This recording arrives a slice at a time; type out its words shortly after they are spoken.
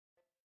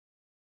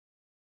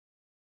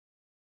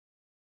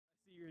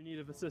in need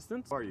of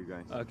assistance? Who are you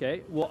guys?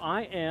 Okay, well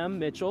I am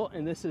Mitchell,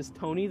 and this is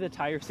Tony, the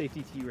tire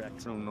safety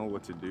T-Rex. I don't know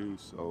what to do,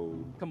 so...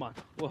 Come on,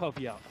 we'll help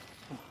you out.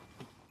 Come on.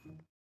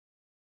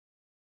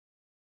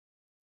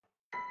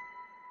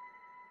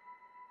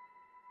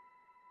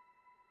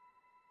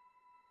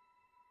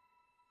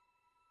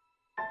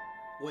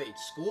 Wait,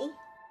 school?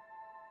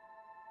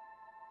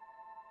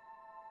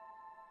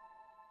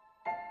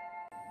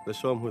 Let's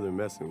show them who they're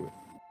messing with.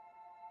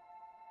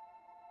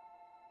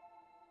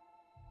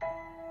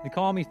 They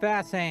call me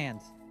Fast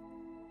Hands.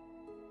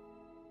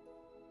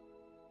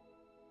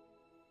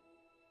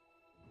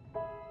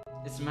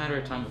 It's a matter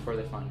of time before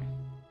they find me.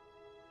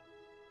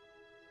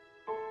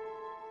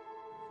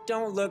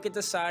 Don't look at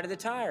the side of the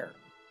tire.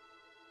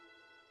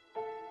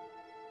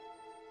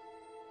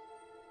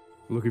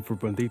 Looking for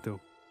Bandito.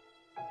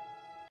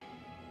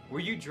 Were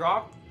you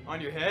dropped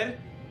on your head?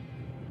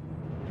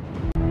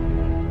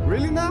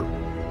 Really now?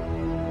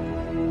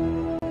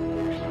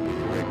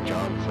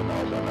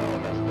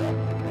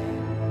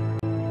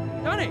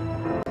 Johnny!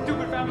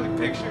 Stupid family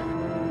picture.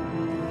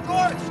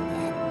 George!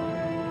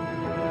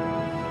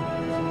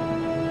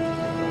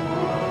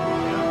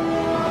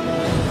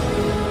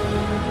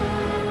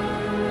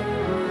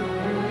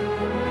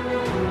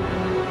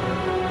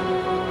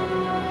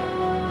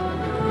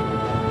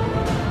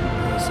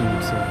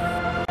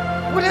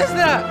 What is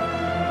that?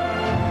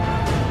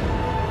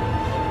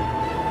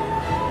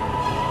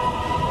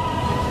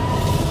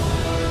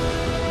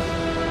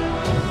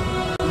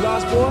 You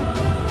lost, boy?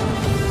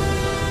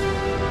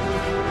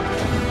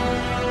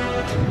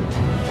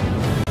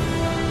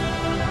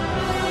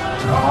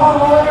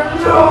 Oh,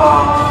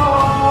 no!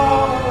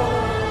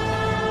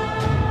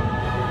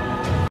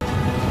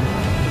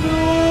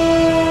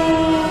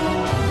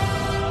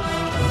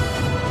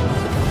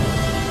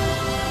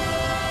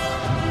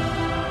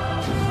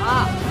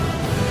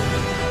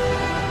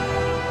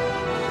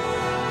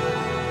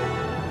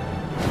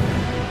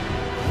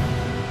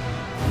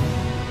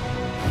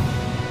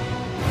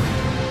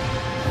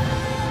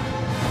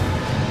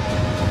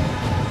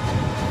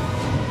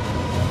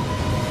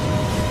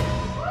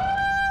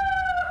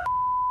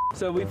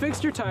 So we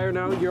fixed your tire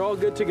now. You're all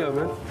good to go,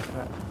 man.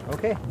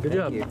 Okay, Good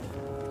job. you.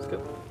 Let's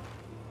go.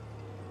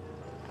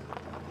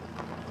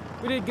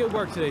 We did good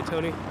work today,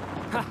 Tony.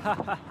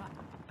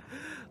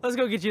 Let's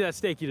go get you that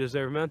steak you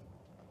deserve, man.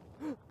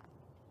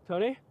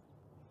 Tony?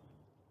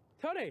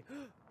 Tony!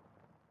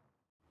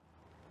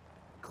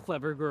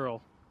 Clever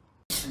girl.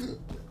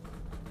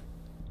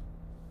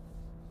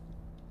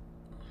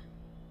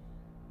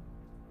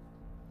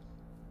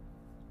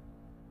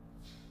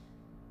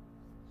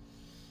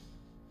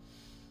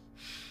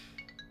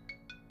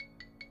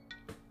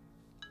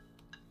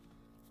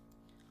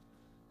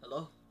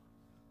 Hello?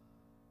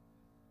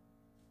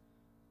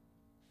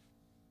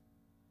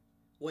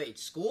 Wait,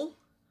 school?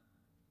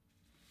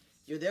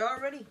 You're there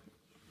already?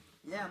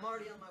 Yeah, I'm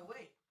already on my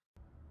way.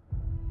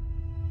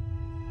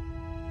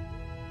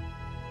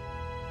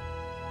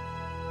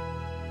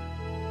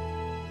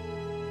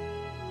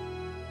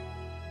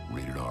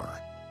 Rated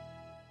R.